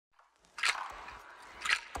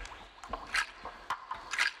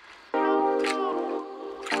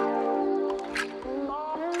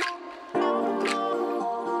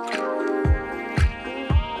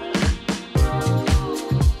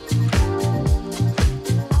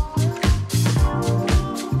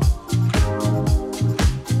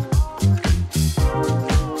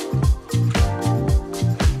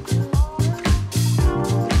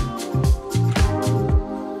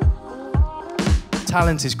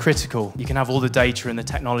Talent is critical. You can have all the data and the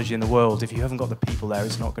technology in the world. If you haven't got the people there,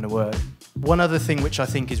 it's not going to work. One other thing which I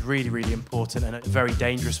think is really, really important and a very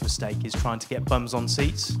dangerous mistake is trying to get bums on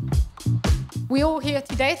seats. We're all here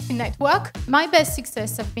today to network. My best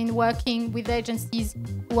success have been working with agencies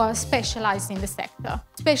who are specialized in the sector.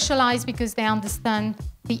 Specialized because they understand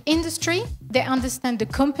the industry, they understand the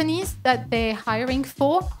companies that they're hiring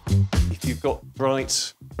for. If you've got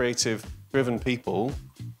bright, creative, driven people,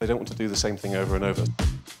 they don't want to do the same thing over and over.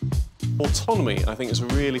 Autonomy, I think, is a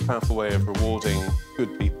really powerful way of rewarding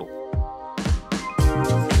good people.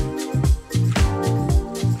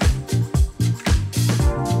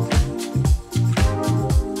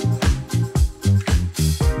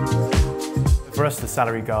 For us, the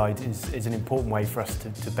salary guide is an important way for us to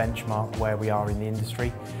benchmark where we are in the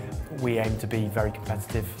industry. We aim to be very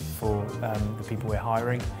competitive for the people we're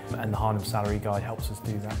hiring, and the Harnham salary guide helps us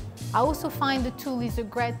do that. I also find the tool is a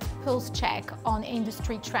great pulse check on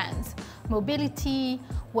industry trends. Mobility,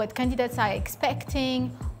 what candidates are expecting,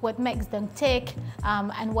 what makes them tick,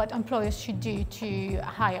 and what employers should do to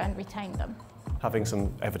hire and retain them. Having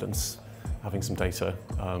some evidence, having some data,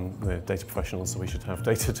 we're data professionals, so we should have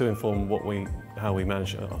data to inform how we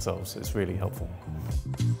manage ourselves. It's really helpful.